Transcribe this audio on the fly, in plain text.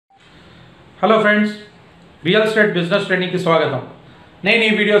Hello friends, real estate business ట్రైనింగ్కి స్వాగతం. నేను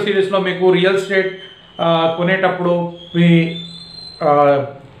ఈ వీడియో సిరీస్లో మీకు రియల్ ఎస్టేట్ కొనేటప్పుడు మీ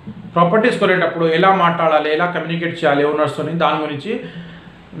ప్రాపర్టీస్ కొనేటప్పుడు ఎలా మాట్లాడాలి, ఎలా కమ్యూనికేట్ చేయాలి ఓనర్స్తోని, దాని గురించి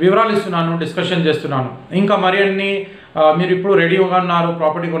వివరాలు ఇస్తున్నాను, డిస్కషన్ చేస్తున్నాను. ఇంకా మరి అన్ని మీరు ఇప్పుడు రెడీగా ఉన్నారు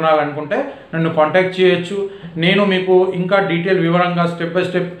ప్రాపర్టీ కొనాలనుకుంటే నన్ను కాంటాక్ట్ చేయొచ్చు. నేను మీకు ఇంకా డీటెయిల్ వివరంగా స్టెప్ బై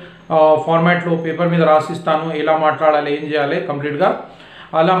స్టెప్ ఫార్మాట్లో పేపర్ మీద రాసిస్తాను. ఎలా మాట్లాడాలి, ఏం చేయాలి కంప్లీట్గా.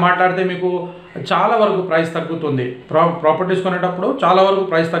 అలా మాట్లాడితే మీకు చాలా వరకు ప్రైస్ తగ్గుతుంది. ప్రాపర్టీస్ కొనేటప్పుడు చాలా వరకు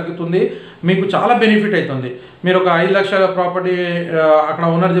ప్రైస్ తగ్గుతుంది, మీకు చాలా బెనిఫిట్ అవుతుంది. మీరు ఒక 5 లక్షల ప్రాపర్టీ అక్కడ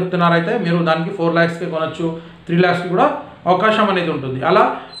ఓనర్ చెప్తున్నారైతే మీరు దానికి 4 lakhsకి కొనవచ్చు, 3 lakhsకి కూడా అవకాశం అనేది ఉంటుంది. అలా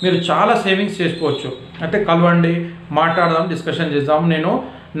మీరు చాలా సేవింగ్స్ చేసుకోవచ్చు. అయితే కలవండి, మాట్లాడదాం, డిస్కషన్ చేద్దాం. నేను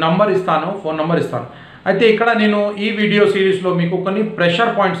నంబర్ ఇస్తాను, ఫోన్ నెంబర్ ఇస్తాను. అయితే ఇక్కడ నేను ఈ వీడియో సిరీస్లో మీకు కొన్ని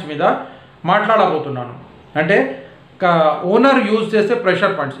ప్రెషర్ పాయింట్స్ మీద మాట్లాడబోతున్నాను. అంటే ఓనర్ యూజ్ చేసే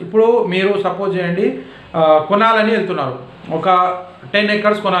ప్రెషర్ పాయింట్స్. ఇప్పుడు మీరు సపోజ్ చేయండి, కొనాలని వెళ్తున్నారు, ఒక 10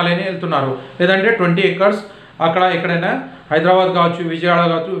 acres కొనాలని వెళ్తున్నారు, లేదంటే 20 acres అక్కడ ఎక్కడైనా హైదరాబాద్ కావచ్చు, విజయవాడ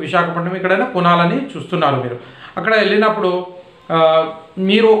కావచ్చు, విశాఖపట్నం ఎక్కడైనా కొనాలని చూస్తున్నారు. మీరు అక్కడ వెళ్ళినప్పుడు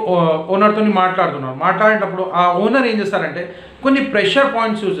మీరు ఓనర్తో మాట్లాడేటప్పుడు ఆ ఓనర్ ఏం చేస్తారంటే కొన్ని ప్రెషర్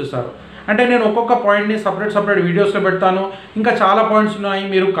పాయింట్స్ యూజ్ చేస్తారు. అంటే నేను ఒక్కొక్క పాయింట్ని సపరేట్ వీడియోస్లో పెడతాను. ఇంకా చాలా పాయింట్స్ ఉన్నాయి,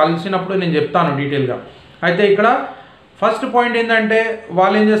 మీరు కలిసినప్పుడు నేను చెప్తాను డీటెయిల్గా. అయితే ఇక్కడ ఫస్ట్ పాయింట్ ఏంటంటే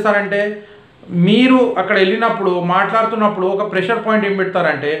వాళ్ళు ఏం చేస్తారంటే మీరు అక్కడ వెళ్ళినప్పుడు మాట్లాడుతున్నప్పుడు ఒక ప్రెషర్ పాయింట్ ఏం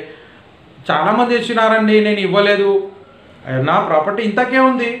పెడతారంటే, చాలామంది వచ్చినారండి, నేను ఇవ్వలేదు, నా ప్రాపర్టీ ఇంతకే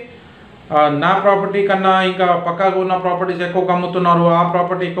ఉంది, నా ప్రాపర్టీ కన్నా ఇంకా పక్కకు ఉన్న ప్రాపర్టీస్ ఎక్కువ అమ్ముతున్నారు, ఆ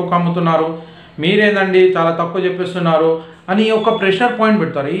ప్రాపర్టీ ఎక్కువ అమ్ముతున్నారు, మీరేందండి చాలా తక్కువ చెప్పేస్తున్నారు అని ఒక ప్రెషర్ పాయింట్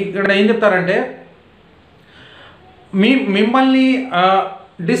పెడతారు. ఇక్కడ ఏం చెప్తారంటే మిమ్మల్ని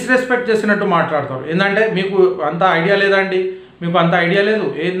డిస్రెస్పెక్ట్ చేసినట్టు మాట్లాడతారు. ఏంటంటే మీకు అంత ఐడియా లేదండి, మీకు అంత ఐడియా లేదు,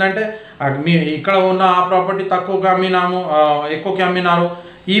 ఏంటంటే మీ ఇక్కడ ఉన్న ఆ ప్రాపర్టీ తక్కువగా అమ్మినాము, ఎక్కువకి అమ్మినారు,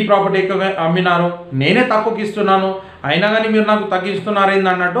 ఈ ప్రాపర్టీ ఎక్కువగా అమ్మినారు, నేనే తక్కువకి ఇస్తున్నాను, అయినా కానీ మీరు నాకు తగ్గిస్తున్నారు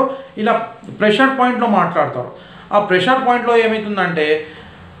ఏందన్నట్టు ఇలా ప్రెషర్ పాయింట్లో మాట్లాడతారు. ఆ ప్రెషర్ పాయింట్లో ఏమవుతుందంటే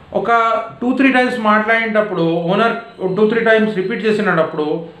ఒక 2-3 times మాట్లాడేటప్పుడు ఓనర్ 2-3 times రిపీట్ చేసినప్పుడు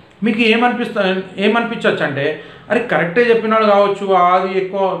మీకు ఏమనిపించవచ్చు అంటే, అరే కరెక్టే చెప్పినాడు కావచ్చు, అది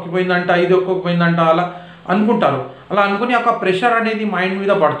ఎక్కువకి పోయిందంట, ఇది ఎక్కువకి పోయిందంట, అలా అనుకుంటారు. అలా అనుకుని ఒక ప్రెషర్ అనేది మైండ్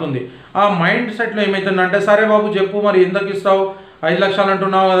మీద పడుతుంది. ఆ మైండ్ సెట్లో ఏమవుతుందంటే, సరే బాబు చెప్పు, మరి ఎందుకు ఇస్తావు, 5 లక్షలు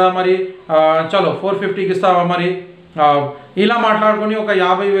అంటున్నావు కదా, మరి చలో 450కి ఇస్తావా, మరి ఇలా మాట్లాడుకొని ఒక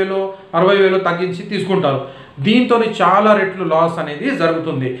 50,000 60,000 తగ్గించి తీసుకుంటారు. దీంతో చాలా రెట్లు లాస్ అనేది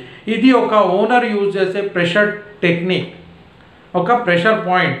జరుగుతుంది. ఇది ఒక ఓనర్ యూజ్ చేసే ప్రెషర్ టెక్నిక్, ఒక ప్రెషర్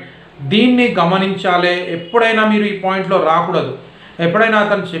పాయింట్. దీన్ని గమనించాలి. ఎప్పుడైనా మీరు ఈ పాయింట్లో రాకూడదు. ఎప్పుడైనా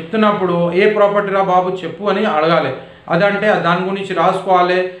అతను చెప్తున్నప్పుడు ఏ ప్రాపర్టీ రా బాబు చెప్పు అని అడగాలి. అదంటే దాని గురించి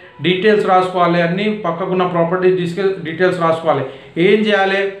రాసుకోవాలి, డీటెయిల్స్ రాసుకోవాలి, అన్నీ పక్కకున్న ప్రాపర్టీ డీటెయిల్స్ రాసుకోవాలి. ఏం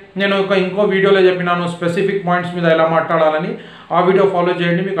చేయాలి, నేను ఇంకో వీడియోలో చెప్పినాను స్పెసిఫిక్ పాయింట్స్ మీద ఎలా మాట్లాడాలని. ఆ వీడియో ఫాలో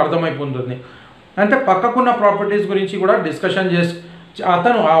చేయండి, మీకు అర్థమైపోతుంది. అంటే పక్కకున్న ప్రాపర్టీస్ గురించి కూడా డిస్కషన్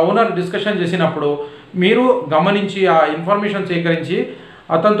ఆ ఓనర్ డిస్కషన్ చేసినప్పుడు మీరు గమనించి ఆ ఇన్ఫర్మేషన్ సేకరించి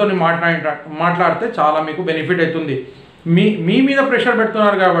అతనితో మాట్లాడితే చాలా మీకు బెనిఫిట్ అవుతుంది. మీ మీద ప్రెషర్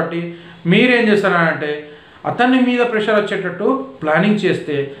పెడుతున్నారు కాబట్టి మీరేం చేస్తారంటే అతని మీద ప్రెషర్ వచ్చేటట్టు ప్లానింగ్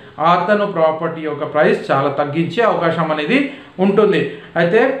చేస్తే అతను ప్రాపర్టీ యొక్క ప్రైస్ చాలా తగ్గించే అవకాశం అనేది ఉంటుంది.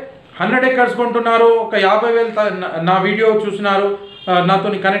 అయితే 100 acres కొంటున్నారు, ఒక 50,000 నా వీడియో చూసినారు,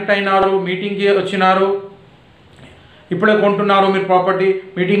 నాతో కనెక్ట్ అయినారు, మీటింగ్కి వచ్చినారు, ఇప్పుడే కొంటున్నారు, మీరు ప్రాపర్టీ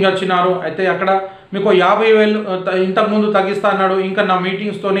మీటింగ్ వచ్చినారు. అయితే అక్కడ మీకు 50,000 ఇంతకుముందు తగ్గిస్తా అన్నాడు, ఇంకా నా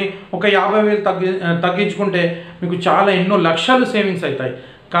మీటింగ్స్తోని ఒక 50,000 తగ్గించుకుంటే మీకు చాలా ఎన్నో లక్షలు సేవింగ్స్ అవుతాయి.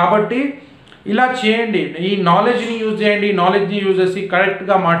 కాబట్టి ఇలా చేయండి, ఈ నాలెడ్జ్ని యూజ్ చేయండి. నాలెడ్జ్ని యూజ్ చేసి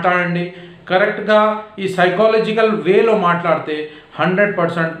కరెక్ట్గా మాట్లాడండి. కరెక్ట్గా ఈ సైకాలజికల్ వేలో మాట్లాడితే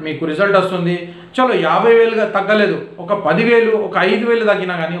 100% మీకు రిజల్ట్ వస్తుంది. చలో 50,000 తగ్గలేదు, ఒక 10,000 ఒక 5,000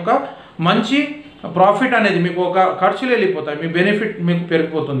 తగ్గినా కానీ ఒక మంచి ప్రాఫిట్ అనేది మీకు, ఒక ఖర్చులు వెళ్ళిపోతాయి, మీ బెనిఫిట్ మీకు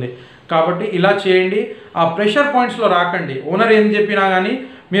పెరిగిపోతుంది. కాబట్టి ఇలా చేయండి. ఆ ప్రెషర్ పాయింట్స్లో రాకండి. ఓనర్ ఏం చెప్పినా కానీ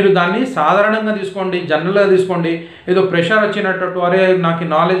మీరు దాన్ని సాధారణంగా తీసుకోండి, జనరల్గా తీసుకోండి. ఏదో ప్రెషర్ వచ్చినట్టు, అరే నాకు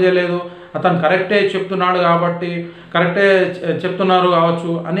నాలెడ్జే లేదు, అతను కరెక్టే చెప్తున్నాడు కాబట్టి కరెక్టే చెప్తున్నారు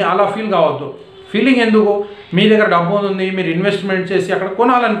కావచ్చు అని అలా ఫీల్ కావద్దు. ఫీలింగ్ ఎందుకు, మీ దగ్గర డబ్బు ఉంది, మీరు ఇన్వెస్ట్మెంట్ చేసి అక్కడ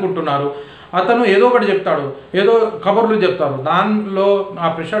కొనాలనుకుంటున్నారు, అతను ఏదో ఒకటి చెప్తాడు, ఏదో కబుర్లు చెప్తారు, దానిలో ఆ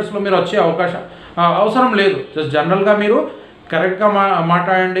ప్రెషర్స్లో మీరు వచ్చే అవసరం లేదు. జస్ట్ జనరల్గా మీరు కరెక్ట్గా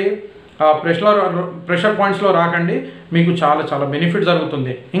మాట్లాడండి. ప్రెషర్ పాయింట్స్లో రాకండి, మీకు చాలా బెనిఫిట్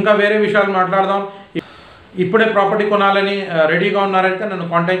జరుగుతుంది. ఇంకా వేరే విషయాలు మాట్లాడదాం. ఇప్పుడే ప్రాపర్టీ కొనాలని రెడీగా ఉన్నారైతే నన్ను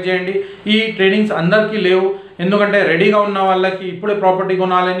కాంటాక్ట్ చేయండి. ఈ ట్రైనింగ్స్ అందరికీ లేవు, ఎందుకంటే రెడీగా ఉన్న వాళ్ళకి ఇప్పుడే ప్రాపర్టీ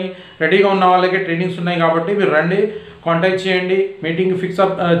కొనాలని రెడీగా ఉన్న వాళ్ళకి ట్రైనింగ్స్ ఉన్నాయి. కాబట్టి మీరు రండి, కాంటాక్ట్ చేయండి, మీటింగ్ ఫిక్స్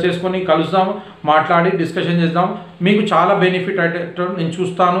అప్ చేసుకొని కలుద్దాం, మాట్లాడి డిస్కషన్ చేద్దాం. మీకు చాలా బెనిఫిట్ అయితే నేను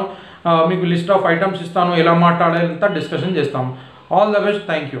చూస్తాను, మీకు లిస్ట్ ఆఫ్ ఐటమ్స్ ఇస్తాను, ఎలా మాట్లాడాలి అంతా డిస్కషన్ చేస్తాం. All the best,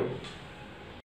 thank you.